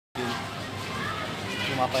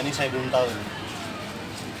apa ini saya belum tahu ini.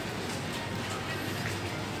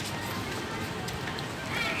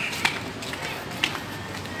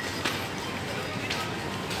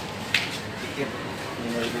 Tiket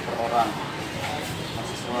 5.000 per orang,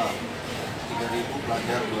 mahasiswa 3.000,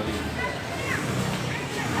 pelajar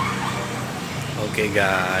 2.000. Oke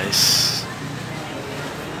guys,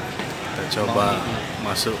 kita coba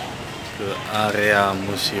masuk ke area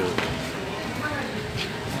museum.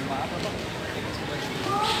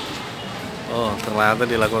 Oh, ternyata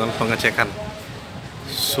dilakukan pengecekan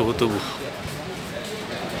suhu tubuh.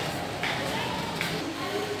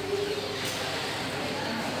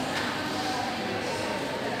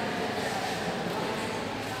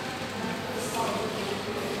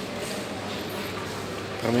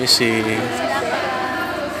 Permisi.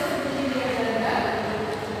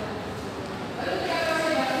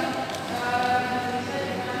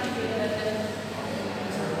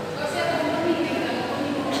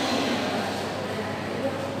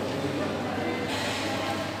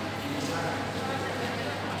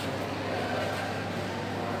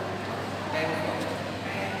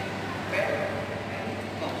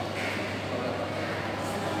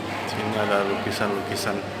 Sini ada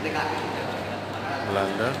lukisan-lukisan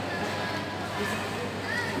Belanda.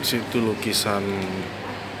 Di situ lukisan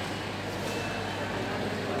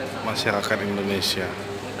masyarakat Indonesia.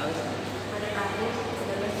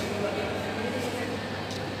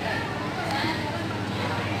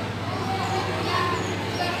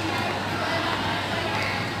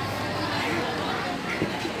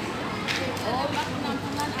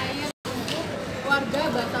 Penampungan air untuk warga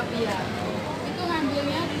Batavia. Itu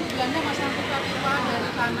ngambilnya di Belanda masyarakat pipa dari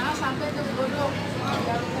tanah sampai ke godok.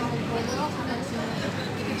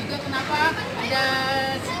 Itu juga kenapa ada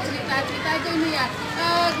cerita-cerita aja ini ya.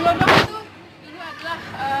 Glodok itu dulu adalah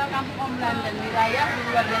kampung Om Belanda, wilayah di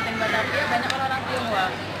luar benteng Batavia banyak orang-orang Tionghoa.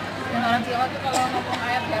 Dan orang Tionghoa itu kalau ngomong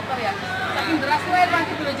air diaper ya, saking deras tuh air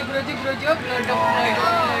pasti glodok.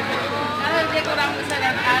 Karena dia kurang besar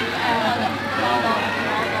dan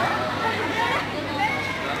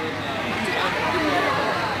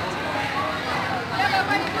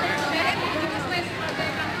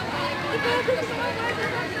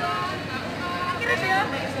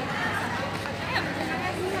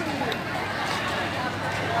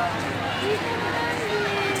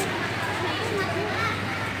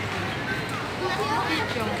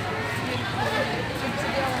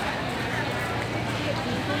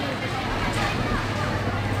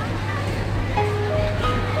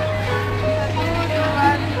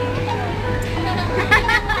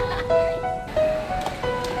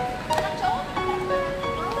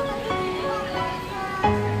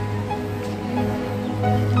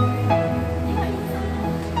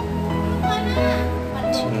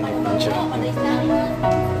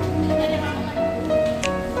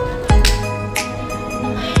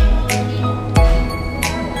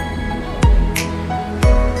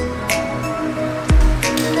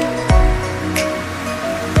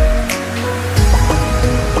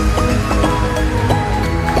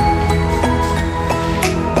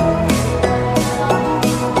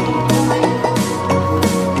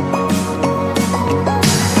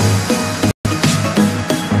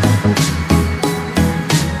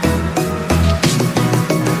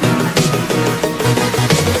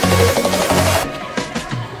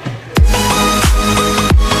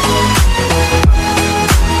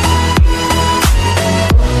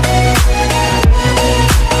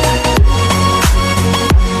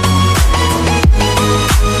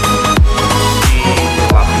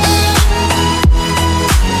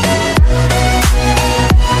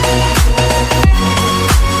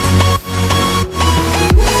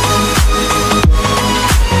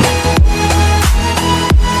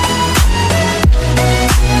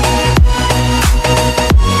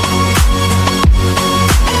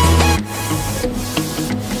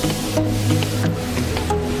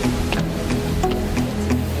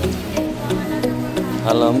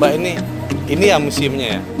Halo Mbak, ini ya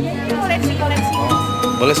museumnya ya? koleksi. Oh,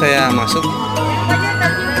 boleh saya masuk?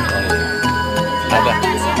 Ada.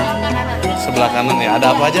 Sebelah kanan ya.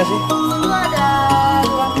 Ada apa aja sih? Itu ada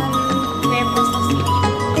ruangan demonstrasi,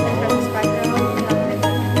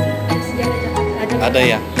 Ada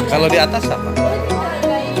ya. Kalau di atas apa?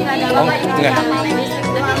 Oh, enggak.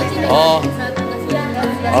 Oh.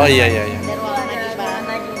 Oh iya.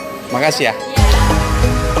 Makasih ya.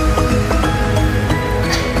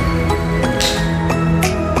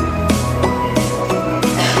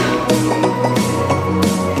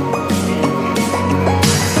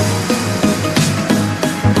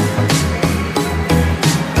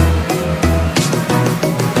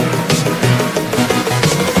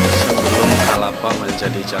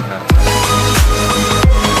 gereja di Jakarta.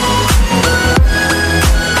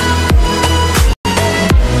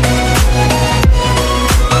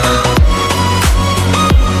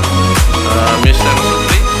 Mr.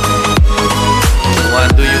 Supri, what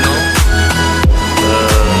do you know?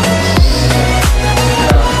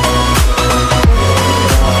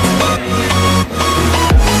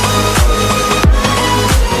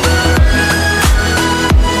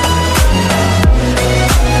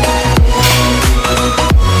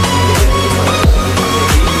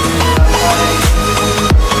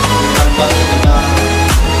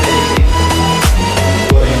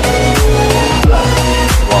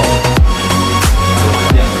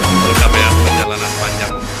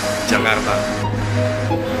 Jakarta.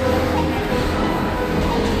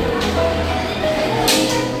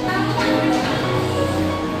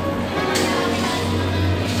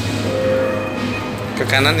 Ke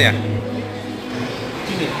kanan ya?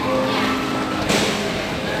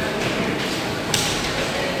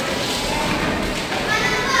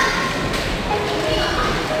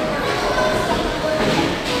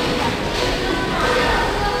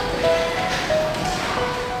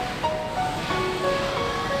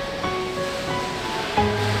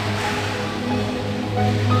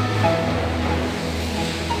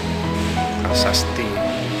 Sasti.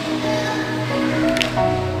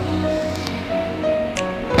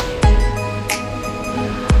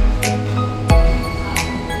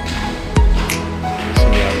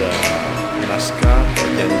 Sini ada naskah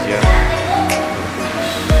perjanjian.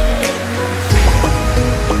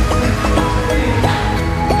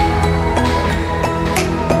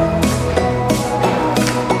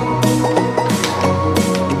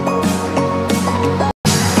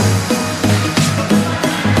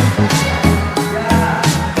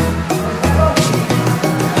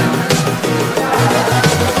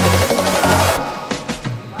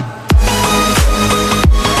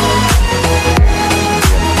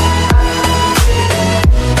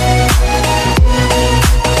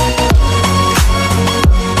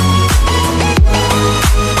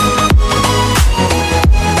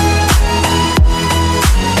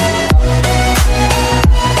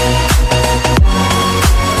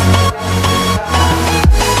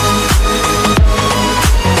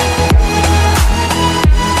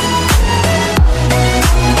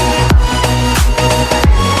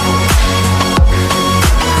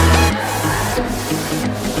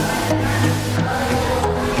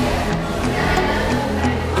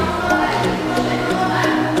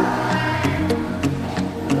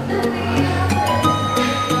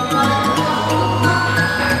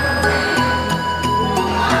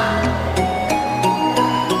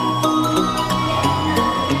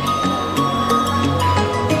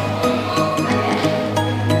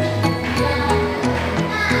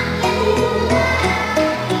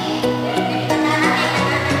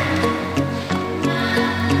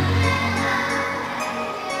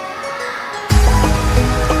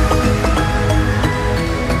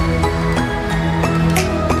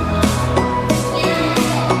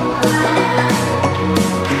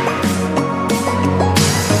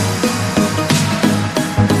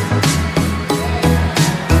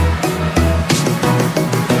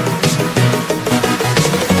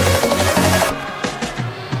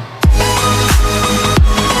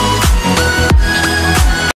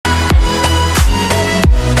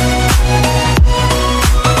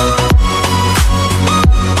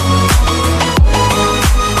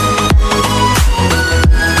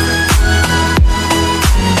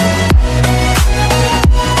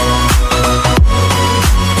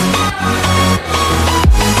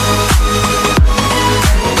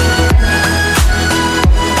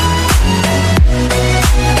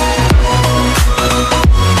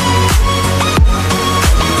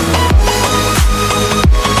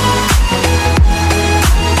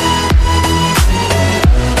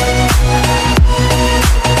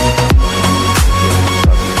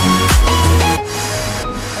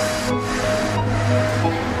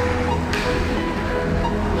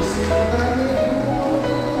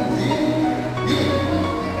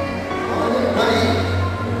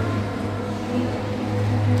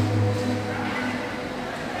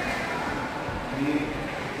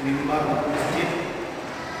 mimbar masjid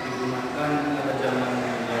digunakan pada zaman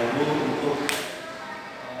dahulu untuk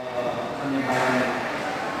penyebaran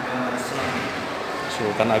agama Islam.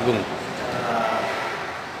 Sultan Agung.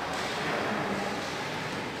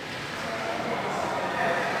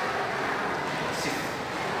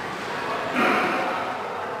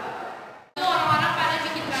 Orang-orang pada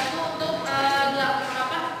bikin batu untuk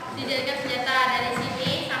dijadikan senjata. Dari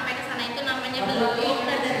sini sampai ke sana itu namanya belung,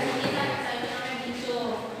 dan dari sini sampai ke sana itu namanya bisu.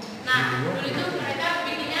 Nah, dulu itu mereka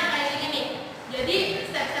bikinnya kayak gini. Jadi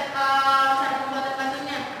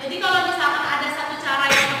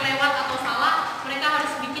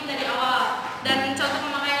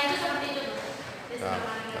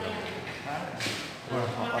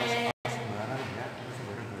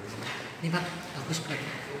Ini Pak, bagus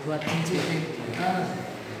buat cincin.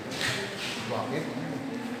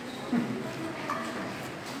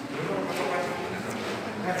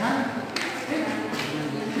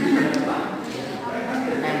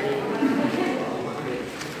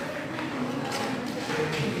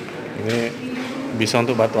 Ini bisa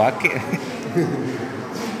untuk batu akik.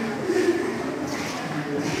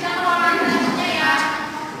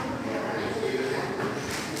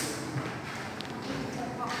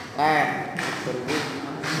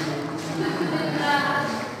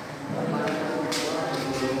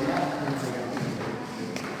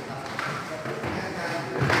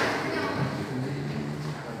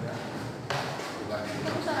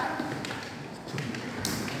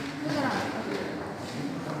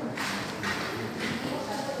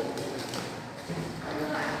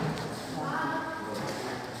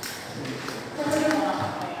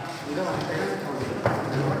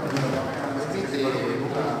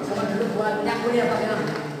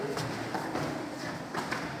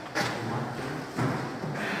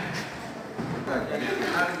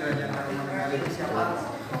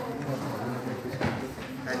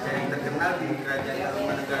 Raja yang terkenal di kerajaan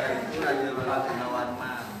Tarumanegara itu Raja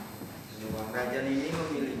Penampakan. Kerajaan ini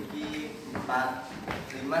memiliki 5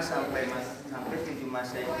 sampai 7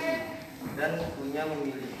 masehi dan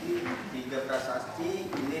memiliki 3 prasasti.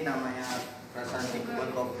 Ini namanya prasasti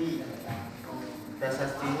kebun kopi.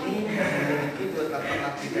 Prasasti ini memiliki 2 kapal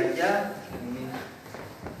kaki gajah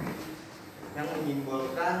yang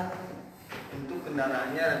menyimbolkan untuk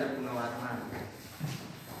kendaraannya Raja Penampakan.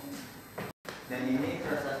 Dan ini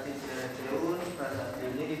prasasti Cileun. Prasasti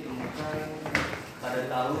ini ditemukan pada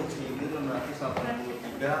tahun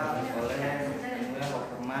 1683 oleh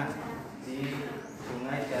Waterman di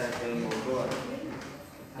Sungai Cileun Bogor,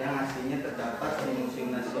 yang aslinya terdapat di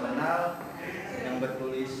Musium Nasional yang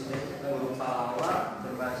bertulis huruf Pallawa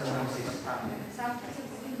berbahasa Sanskerta.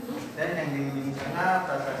 Dan yang di sana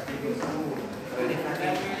prasasti Musium.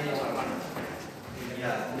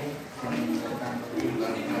 Ya, ini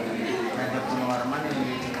Raja Penampakan yang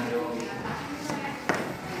dibikin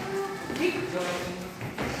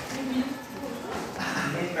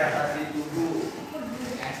ini prasasti Tugu.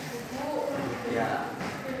 Ya,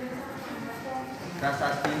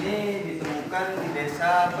 prasasti ini ditemukan di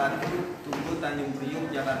desa Batu Tugu, Tanjung Priuk,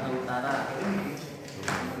 Jakarta Utara.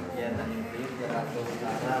 Ya, Tanjung Priuk, Jakarta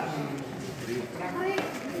Utara.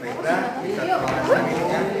 Baiklah, kita keluar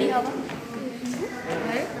selanjutnya.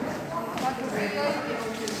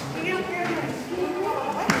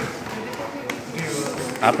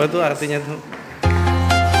 Apa tuh artinya tuh?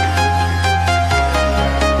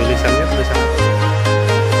 Tulisannya tulisan apa?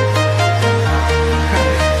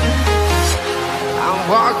 I'm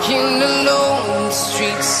walking alone, the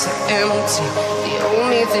streets are empty. The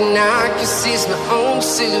only thing I can see is my own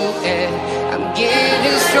silhouette. I'm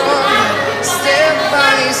getting stronger, step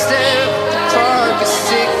by step. The clock is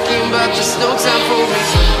ticking, but there's no time for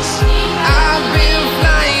regrets. I've been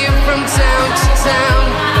flying from town to town,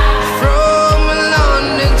 from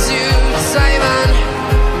London to Taiwan.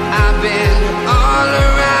 I've been all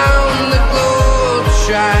around the globe,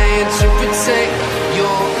 trying to protect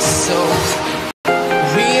your soul.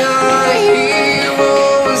 We are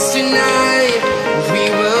heroes tonight. We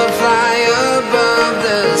will fly above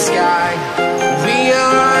the sky. We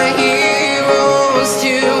are heroes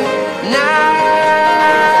tonight.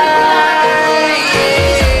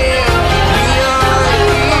 Yeah. We are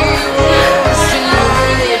heroes tonight.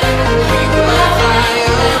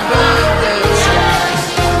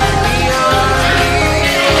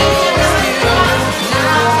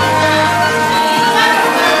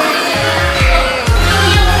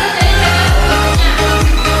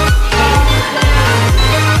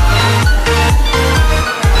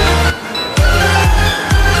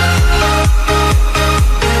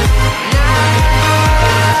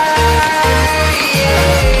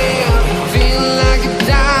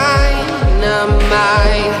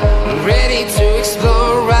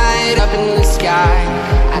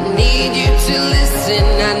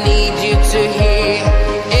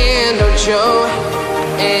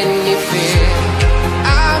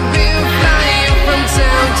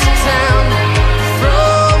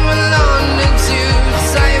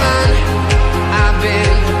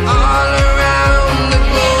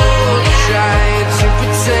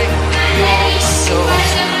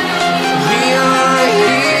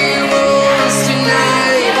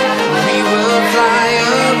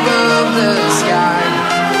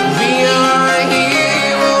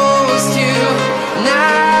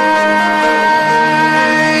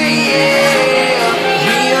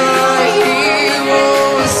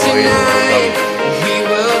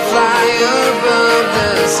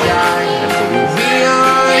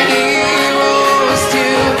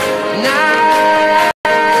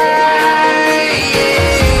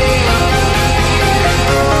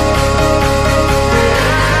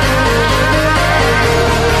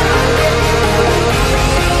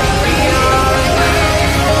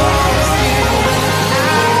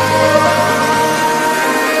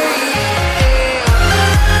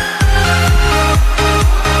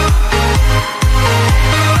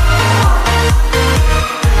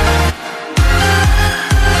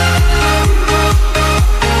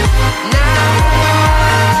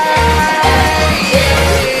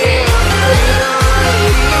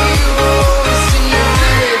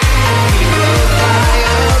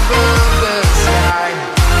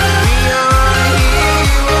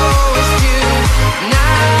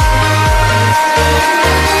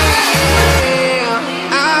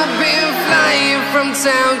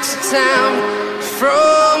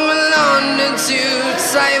 London to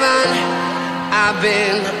Taiwan. I've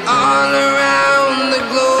been all around the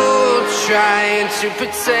globe trying to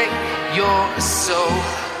protect your soul.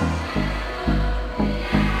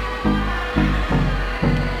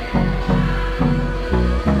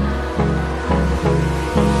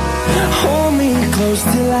 Hold me close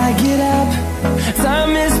till I get up.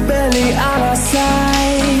 Time is barely on our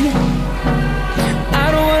side. I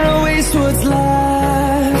don't wanna waste what's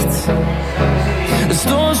left. The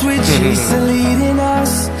storms we chase are leading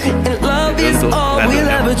us, and love is all we'll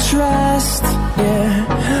ever trust. Yeah,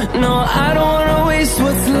 no, I don't wanna waste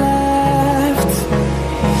what's left.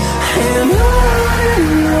 And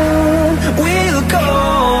on we'll go,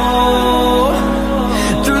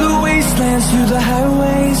 through the wastelands, through the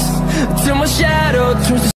highways, till my shadow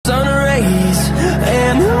turns to sun rays.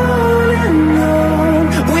 And on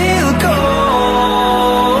we'll go,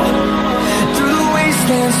 through the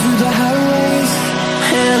wastelands, through the highways,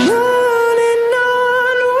 and on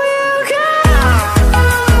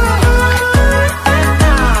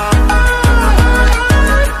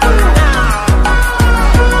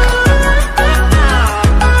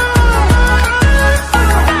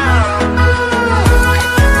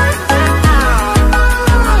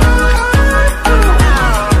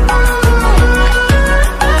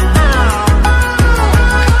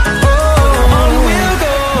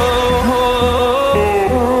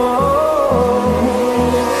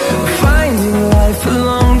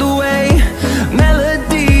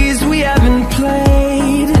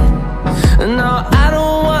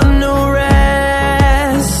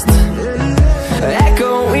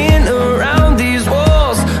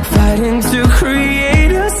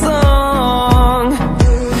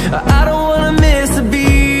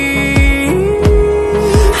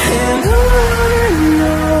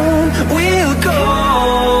we'll go.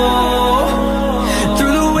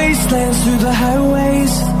 Through the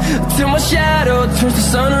highways, till my shadow turns to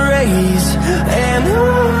sun rays. And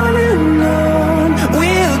on